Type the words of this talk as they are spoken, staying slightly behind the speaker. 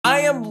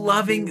am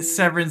loving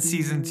Severance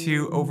Season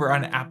 2 over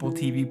on Apple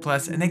TV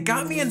Plus, and it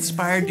got me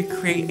inspired to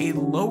create a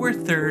lower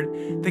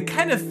third that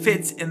kind of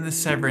fits in the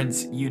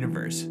Severance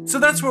universe. So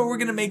that's what we're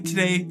gonna make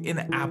today in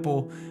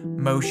Apple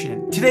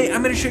Motion. Today,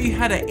 I'm gonna show you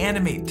how to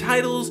animate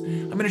titles,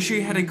 I'm gonna show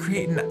you how to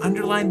create an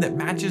underline that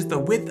matches the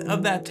width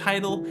of that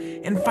title,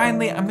 and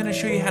finally, I'm gonna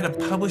show you how to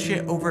publish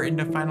it over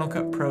into Final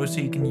Cut Pro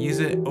so you can use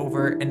it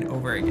over and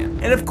over again.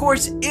 And of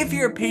course, if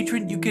you're a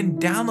patron, you can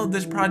download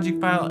this project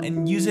file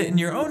and use it in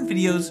your own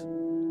videos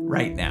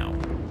right now.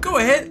 Go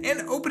ahead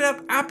and open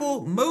up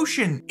Apple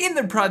Motion. In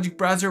the project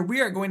browser, we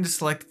are going to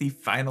select the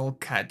Final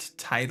Cut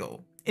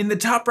title. In the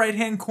top right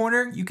hand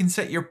corner, you can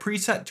set your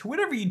preset to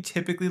whatever you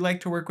typically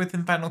like to work with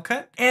in Final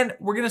Cut. And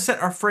we're gonna set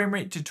our frame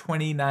rate to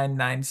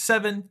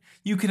 2997.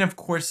 You can of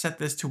course set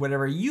this to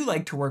whatever you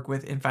like to work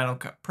with in Final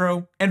Cut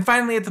Pro. And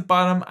finally at the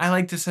bottom, I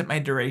like to set my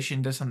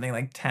duration to something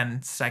like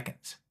 10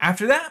 seconds.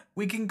 After that,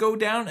 we can go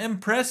down and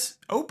press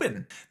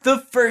open. The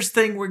first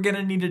thing we're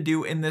gonna need to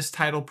do in this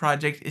title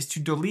project is to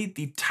delete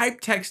the type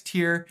text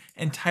here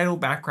and title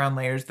background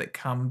layers that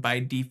come by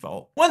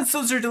default. Once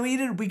those are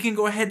deleted, we can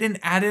go ahead and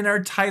add in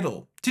our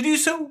title. To do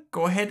so,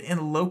 go ahead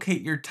and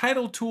locate your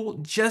title tool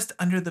just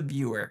under the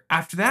viewer.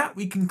 After that,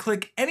 we can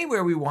click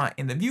anywhere we want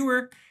in the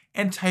viewer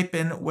and type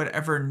in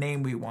whatever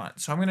name we want.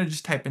 So I'm gonna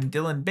just type in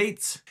Dylan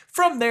Bates.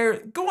 From there,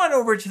 go on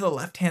over to the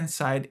left-hand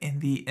side in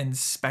the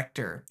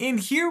inspector. In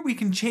here, we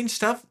can change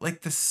stuff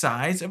like the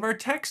size of our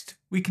text.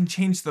 We can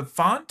change the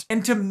font,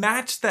 and to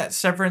match that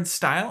Severance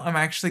style, I'm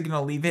actually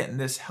gonna leave it in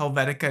this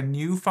Helvetica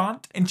New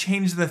font and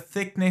change the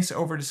thickness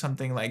over to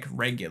something like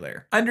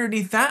regular.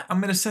 Underneath that,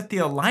 I'm gonna set the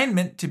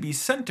alignment to be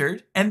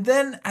centered, and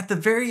then at the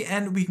very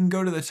end, we can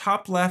go to the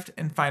top left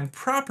and find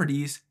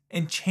properties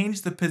and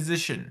change the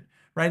position.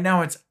 Right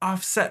now it's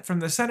offset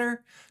from the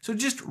center, so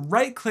just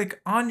right click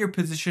on your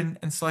position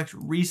and select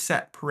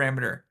reset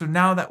parameter. So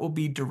now that will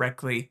be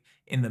directly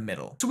in the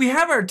middle. So we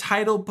have our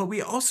title, but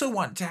we also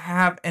want to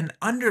have an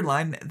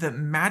underline that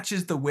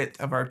matches the width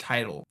of our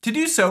title. To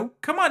do so,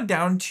 come on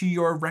down to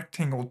your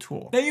rectangle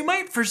tool. Now you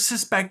might first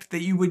suspect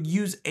that you would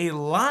use a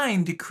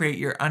line to create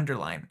your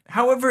underline.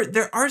 However,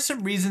 there are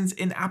some reasons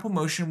in Apple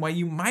Motion why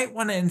you might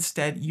want to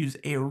instead use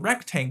a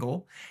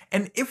rectangle.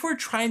 And if we're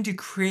trying to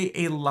create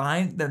a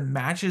line that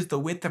matches the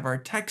width of our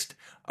text,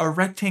 a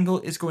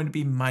rectangle is going to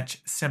be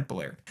much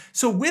simpler.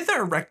 So with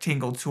our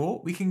rectangle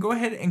tool, we can go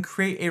ahead and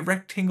create a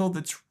rectangle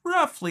that's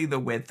roughly the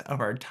width of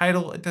our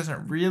title. It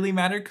doesn't really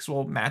matter because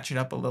we'll match it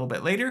up a little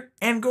bit later.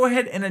 And go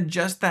ahead and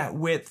adjust that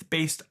width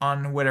based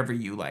on whatever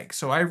you like.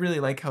 So I really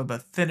like how the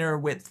thinner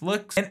width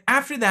looks. And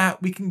after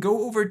that, we can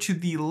go over to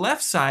the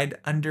left side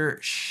under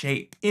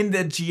shape. In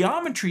the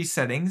geometry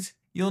settings,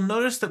 you'll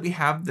notice that we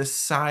have the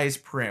size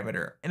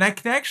parameter, and I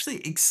can actually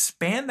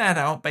expand that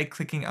out by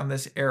clicking on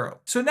this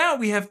arrow. So now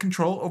we have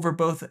control over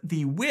both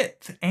the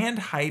width and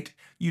height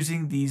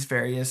using these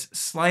various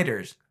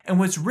sliders. And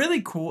what's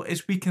really cool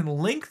is we can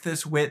link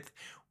this width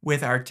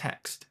with our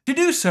text. To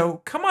do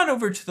so, come on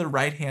over to the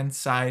right-hand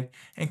side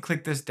and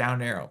click this down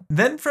arrow.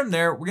 Then from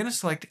there, we're gonna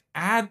select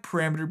Add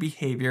Parameter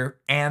Behavior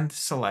and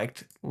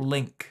select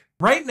Link.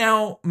 Right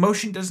now,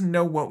 Motion doesn't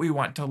know what we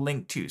want to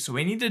link to, so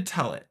we need to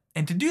tell it.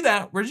 And to do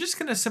that, we're just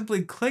gonna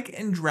simply click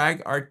and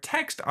drag our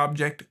text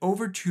object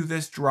over to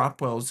this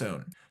Dropwell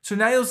zone. So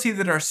now you'll see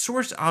that our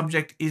source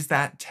object is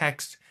that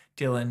text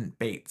Dylan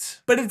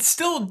Bates. But it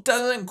still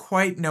doesn't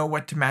quite know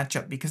what to match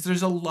up because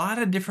there's a lot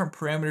of different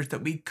parameters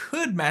that we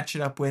could match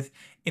it up with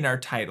in our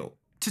title.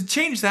 To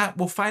change that,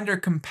 we'll find our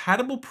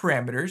compatible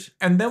parameters,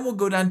 and then we'll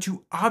go down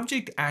to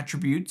Object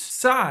Attributes,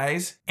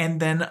 Size, and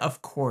then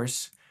of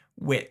course,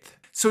 Width.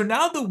 So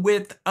now the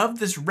width of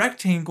this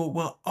rectangle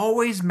will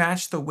always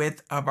match the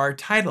width of our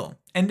title.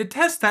 And to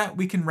test that,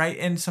 we can write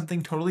in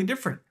something totally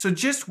different. So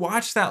just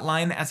watch that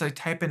line as I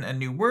type in a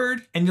new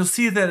word, and you'll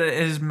see that it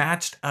is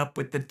matched up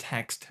with the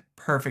text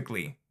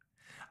perfectly.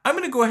 I'm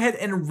gonna go ahead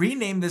and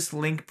rename this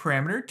link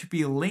parameter to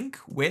be link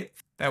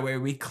width. That way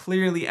we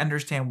clearly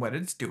understand what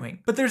it's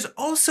doing. But there's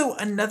also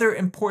another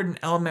important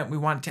element we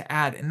want to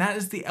add, and that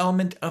is the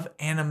element of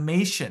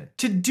animation.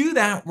 To do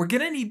that, we're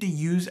gonna need to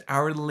use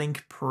our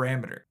link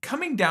parameter.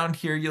 Coming down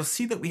here, you'll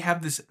see that we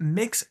have this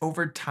mix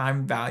over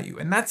time value,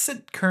 and that's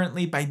set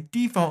currently by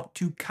default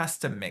to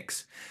custom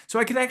mix. So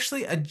I can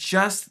actually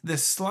adjust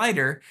this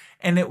slider,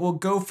 and it will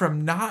go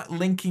from not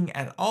linking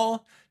at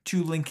all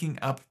to linking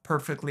up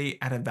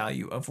perfectly at a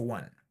value of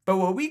 1. But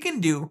what we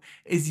can do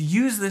is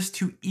use this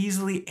to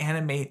easily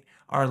animate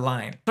our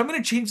line. So I'm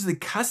going to change the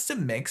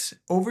custom mix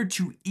over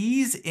to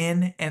ease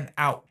in and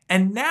out.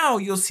 And now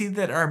you'll see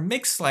that our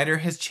mix slider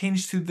has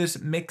changed to this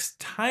mix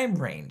time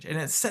range, and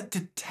it's set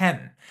to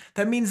 10.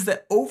 That means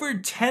that over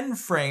 10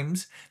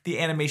 frames, the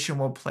animation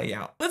will play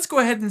out. Let's go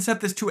ahead and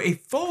set this to a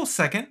full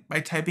second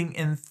by typing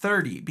in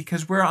 30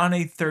 because we're on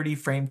a 30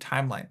 frame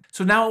timeline.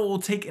 So now it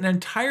will take an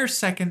entire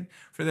second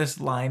for this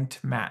line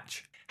to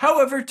match.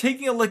 However,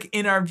 taking a look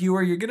in our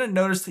viewer, you're gonna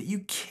notice that you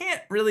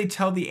can't really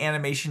tell the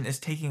animation is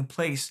taking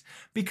place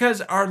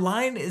because our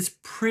line is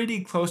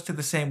pretty close to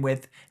the same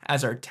width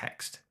as our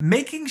text.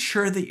 Making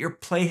sure that your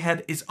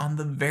playhead is on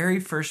the very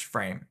first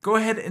frame, go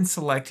ahead and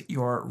select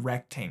your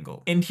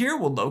rectangle. And here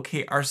we'll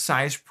locate our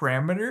size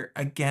parameter,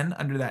 again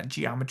under that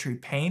geometry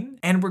pane,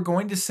 and we're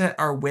going to set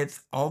our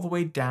width all the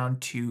way down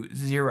to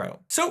 0.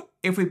 So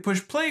if we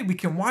push play, we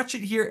can watch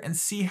it here and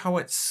see how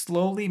it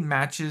slowly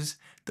matches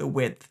the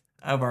width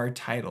of our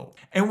title.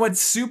 And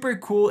what's super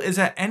cool is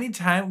at any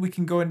time we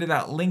can go into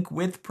that link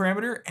width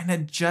parameter and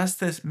adjust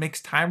this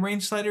mixed time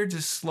range slider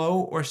to slow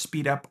or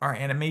speed up our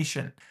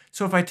animation.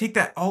 So if I take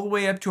that all the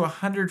way up to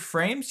 100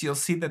 frames, you'll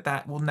see that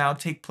that will now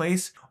take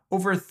place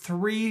over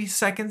 3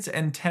 seconds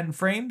and 10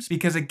 frames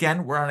because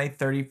again, we're on a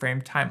 30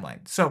 frame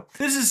timeline. So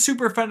this is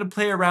super fun to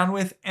play around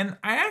with, and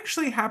I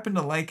actually happen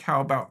to like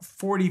how about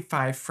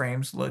 45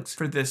 frames looks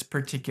for this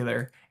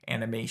particular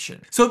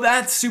animation. So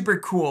that's super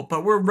cool,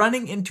 but we're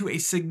running into a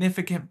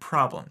significant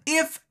problem.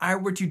 If I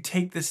were to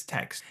take this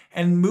text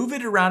and move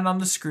it around on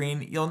the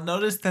screen, you'll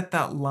notice that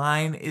that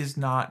line is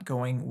not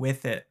going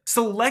with it.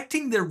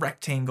 Selecting the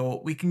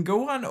rectangle, we can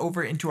go on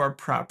over into our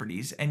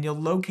properties and you'll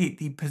locate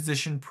the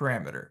position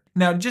parameter.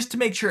 Now, just to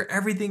make sure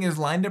everything is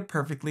lined up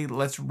perfectly,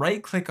 let's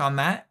right click on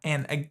that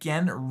and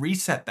again,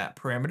 reset that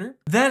parameter.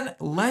 Then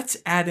let's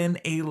add in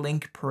a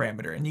link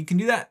parameter, and you can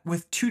do that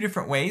with 2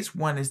 different ways.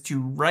 One is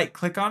to right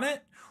click on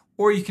it,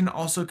 or you can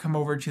also come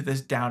over to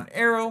this down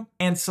arrow,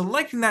 and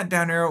selecting that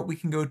down arrow, we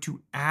can go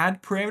to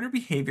add parameter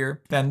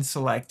behavior, then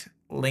select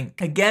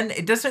link. Again,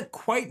 it doesn't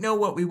quite know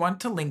what we want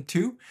to link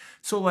to,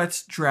 so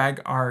let's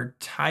drag our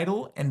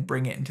title and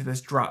bring it into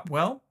this drop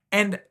well.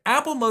 And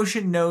Apple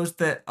Motion knows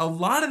that a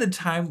lot of the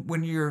time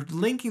when you're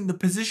linking the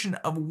position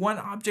of one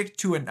object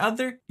to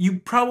another, you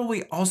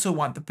probably also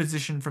want the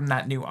position from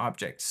that new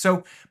object.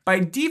 So by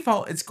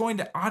default, it's going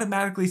to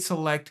automatically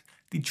select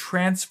the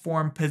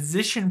transform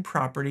position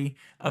property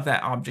of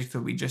that object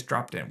that we just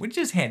dropped in, which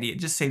is handy. It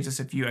just saves us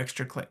a few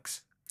extra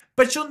clicks.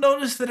 But you'll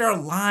notice that our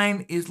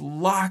line is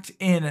locked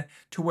in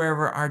to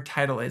wherever our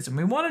title is, and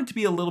we want it to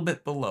be a little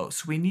bit below,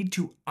 so we need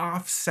to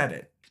offset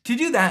it. To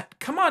do that,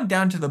 come on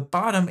down to the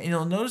bottom and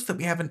you'll notice that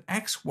we have an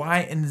X, Y,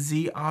 and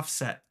Z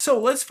offset. So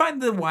let's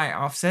find the Y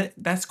offset.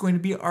 That's going to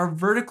be our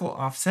vertical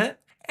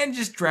offset, and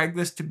just drag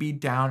this to be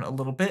down a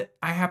little bit.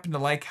 I happen to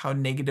like how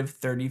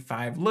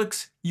 -35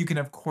 looks. You can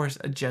of course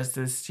adjust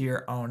this to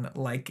your own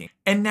liking.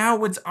 And now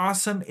what's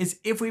awesome is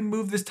if we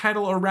move this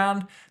title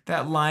around,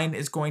 that line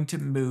is going to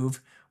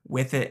move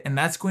with it, and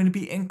that's going to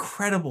be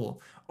incredible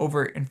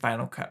over in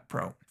Final Cut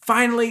Pro.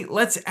 Finally,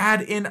 let's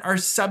add in our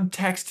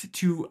subtext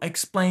to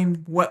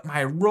explain what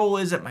my role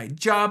is at my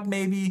job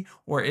maybe,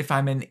 or if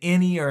I'm an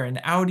innie or an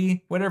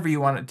outie, whatever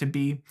you want it to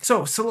be.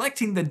 So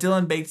selecting the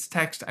Dylan Bates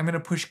text, I'm gonna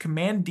push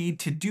Command D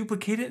to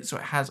duplicate it so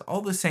it has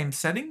all the same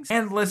settings,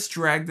 and let's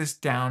drag this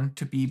down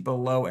to be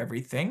below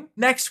everything.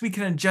 Next, we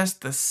can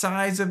adjust the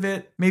size of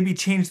it, maybe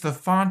change the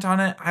font on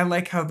it. I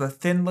like how the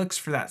thin looks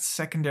for that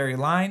secondary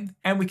line,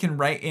 and we can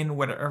write in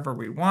whatever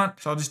we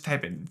want. So I'll just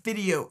type in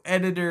video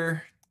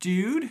editor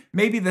dude.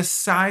 Maybe the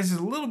size is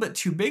a little bit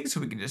too big,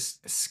 so we can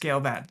just scale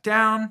that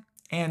down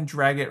and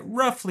drag it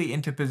roughly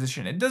into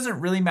position. It doesn't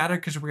really matter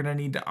because we're gonna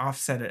need to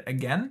offset it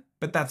again,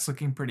 but that's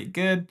looking pretty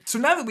good. So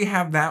now that we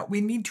have that, we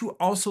need to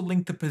also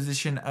link the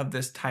position of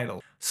this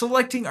title.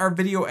 Selecting our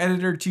video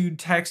editor dude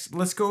text,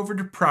 let's go over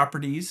to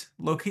properties,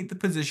 locate the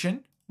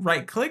position,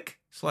 right click,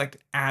 select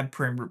add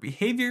parameter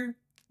behavior,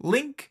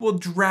 link. We'll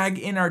drag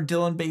in our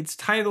Dylan Bates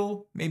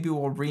title. Maybe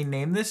we'll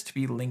rename this to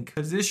be link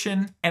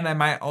position. And I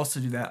might also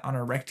do that on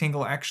a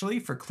rectangle actually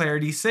for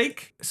clarity's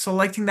sake.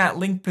 Selecting that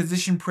link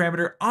position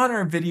parameter on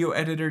our video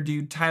editor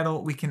dude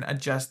title, we can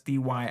adjust the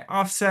Y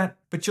offset.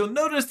 But you'll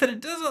notice that it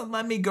doesn't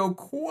let me go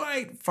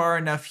quite far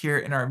enough here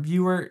in our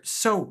viewer.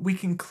 So we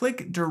can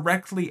click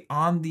directly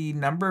on the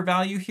number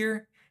value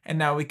here, and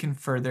now we can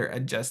further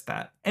adjust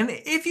that. And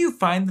if you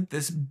find that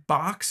this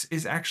box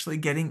is actually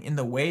getting in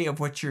the way of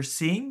what you're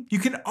seeing, you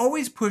can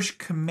always push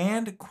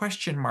Command ?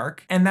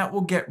 And that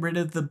will get rid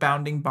of the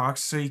bounding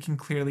box so you can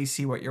clearly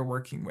see what you're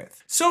working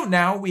with. So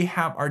now we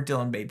have our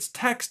Dylan Bates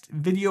text,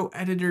 video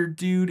editor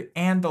dude,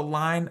 and the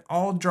line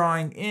all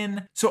drawing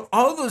in. So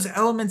all those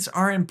elements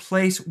are in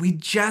place. We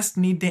just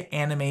need to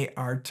animate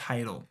our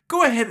title.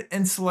 Go ahead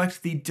and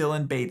select the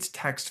Dylan Bates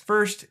text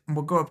first, and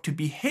we'll go up to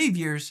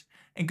behaviors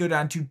and go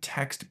down to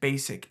text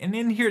basic. And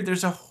in here,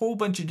 there's a whole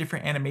bunch of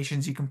different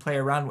animations you can play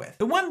around with.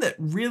 The one that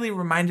really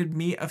reminded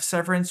me of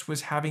Severance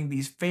was having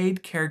these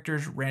fade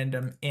characters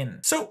random in.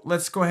 So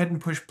let's go ahead and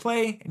push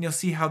play, and you'll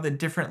see how the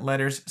different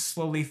letters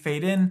slowly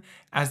fade in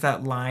as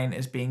that line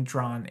is being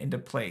drawn into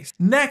place.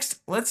 Next,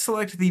 let's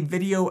select the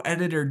video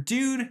editor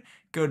dude,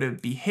 go to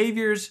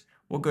behaviors,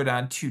 we'll go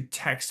down to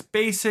text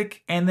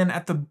basic, and then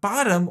at the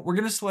bottom, we're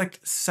gonna select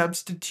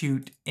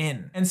substitute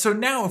in. And so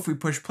now if we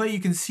push play, you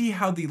can see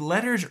how the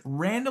letters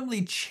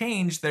randomly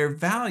change their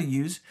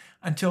values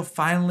until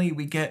finally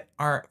we get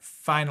our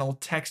final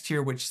text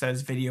here, which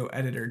says video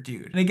editor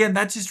dude. And again,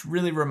 that just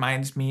really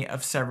reminds me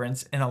of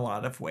Severance in a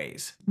lot of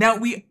ways. Now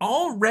we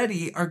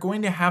already are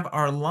going to have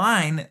our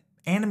line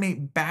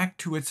animate back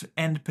to its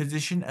end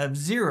position of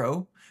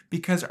 0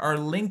 because our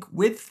link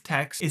width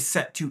text is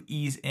set to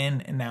ease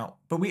in and out.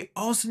 But we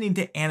also need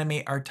to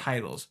animate our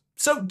titles.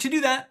 So to do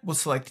that, we'll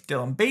select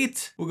Dylan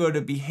Bates, we'll go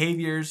to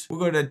behaviors, we'll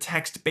go to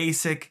text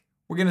basic,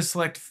 we're gonna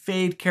select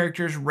fade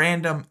characters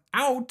random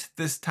out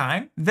this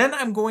time. Then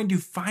I'm going to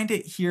find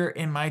it here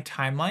in my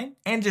timeline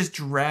and just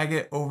drag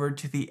it over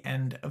to the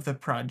end of the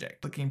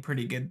project. Looking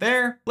pretty good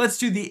there. Let's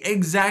do the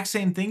exact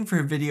same thing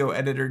for video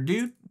editor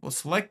dude. We'll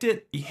select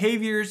it,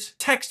 behaviors,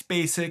 text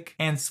basic,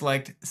 and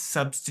select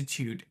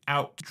substitute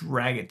out.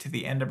 Drag it to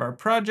the end of our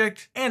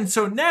project. And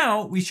so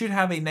now we should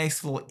have a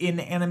nice little in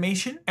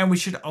animation, and we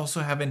should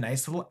also have a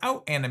nice little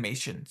out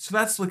animation. So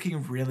that's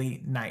looking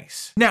really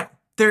nice. Now,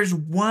 there's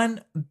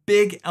one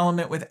big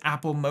element with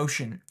Apple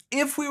Motion.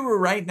 If we were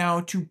right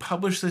now to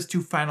publish this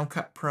to Final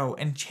Cut Pro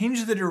and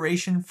change the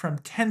duration from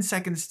 10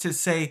 seconds to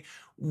say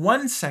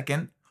 1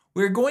 second,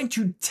 we're going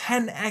to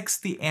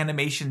 10x the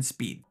animation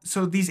speed.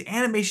 So these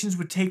animations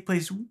would take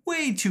place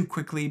way too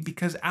quickly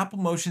because Apple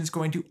Motion is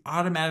going to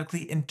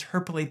automatically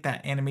interpolate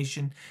that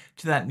animation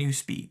to that new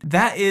speed.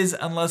 That is,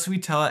 unless we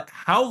tell it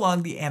how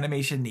long the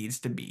animation needs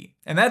to be.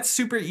 And that's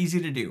super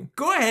easy to do.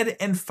 Go ahead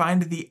and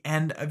find the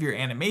end of your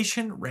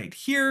animation right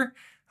here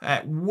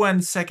at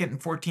 1 second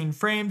and 14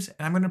 frames,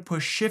 and I'm gonna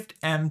push Shift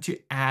M to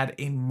add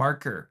a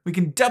marker. We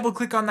can double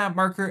click on that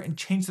marker and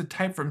change the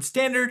type from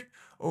standard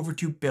over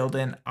to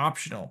built-in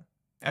optional.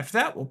 After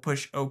that, we'll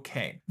push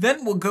OK.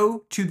 Then we'll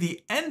go to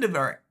the end of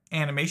our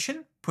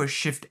animation, push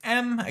Shift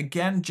M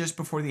again just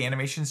before the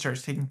animation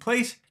starts taking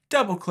place,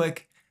 double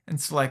click, and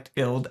select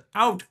build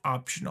out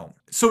optional.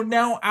 So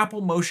now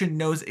Apple Motion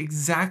knows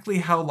exactly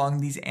how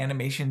long these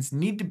animations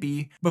need to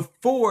be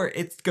before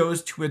it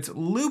goes to its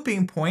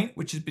looping point,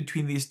 which is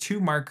between these two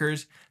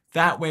markers.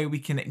 That way we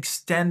can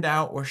extend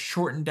out or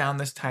shorten down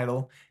this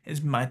title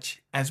as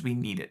much as we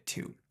need it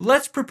to.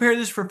 Let's prepare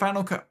this for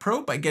Final Cut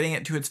Pro by getting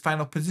it to its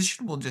final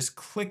position. We'll just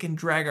click and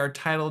drag our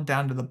title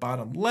down to the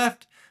bottom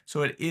left,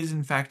 so it is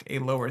in fact a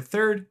lower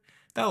third.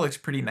 That looks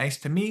pretty nice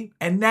to me.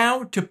 And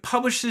now to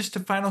publish this to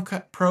Final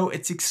Cut Pro,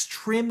 it's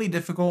extremely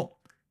difficult.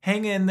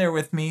 Hang in there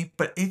with me,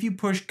 but if you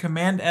push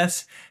Command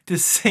S to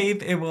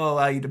save, it will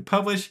allow you to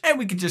publish, and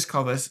we could just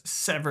call this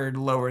severed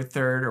lower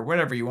third or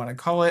whatever you want to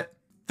call it.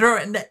 Throw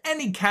it into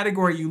any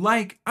category you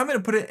like. I'm going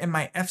to put it in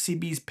my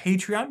FCB's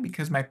Patreon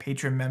because my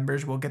Patreon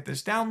members will get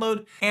this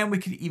download, and we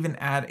could even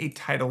add a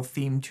title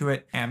theme to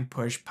it and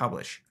push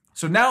publish.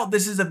 So now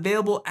this is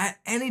available at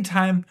any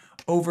time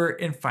over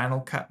in Final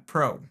Cut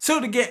Pro.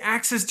 So to get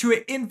access to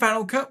it in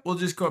Final Cut, we'll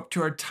just go up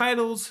to our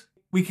titles.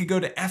 We could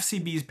go to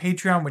FCB's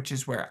Patreon, which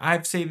is where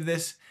I've saved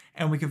this,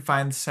 and we can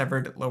find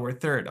severed lower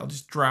third. I'll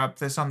just drop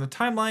this on the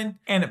timeline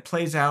and it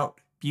plays out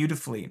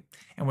beautifully.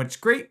 And what's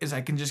great is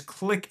I can just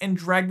click and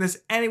drag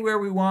this anywhere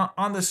we want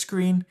on the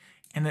screen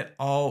and it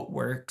all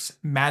works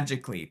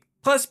magically.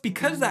 Plus,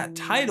 because that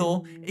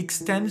title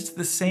extends to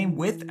the same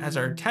width as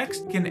our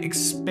text, you can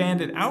expand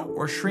it out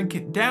or shrink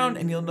it down,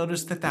 and you'll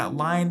notice that that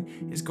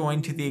line is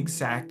going to the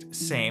exact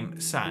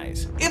same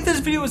size. If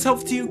this video was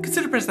helpful to you,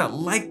 consider pressing that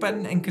like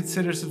button and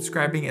consider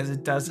subscribing, as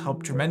it does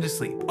help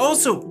tremendously.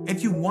 Also,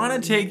 if you want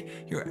to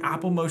take your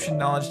Apple Motion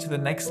knowledge to the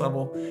next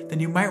level, then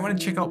you might want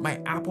to check out my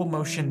Apple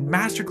Motion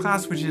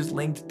Masterclass, which is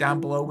linked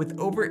down below, with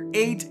over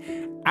 8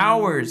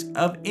 hours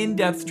of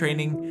in-depth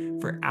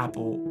training for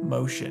Apple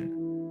Motion.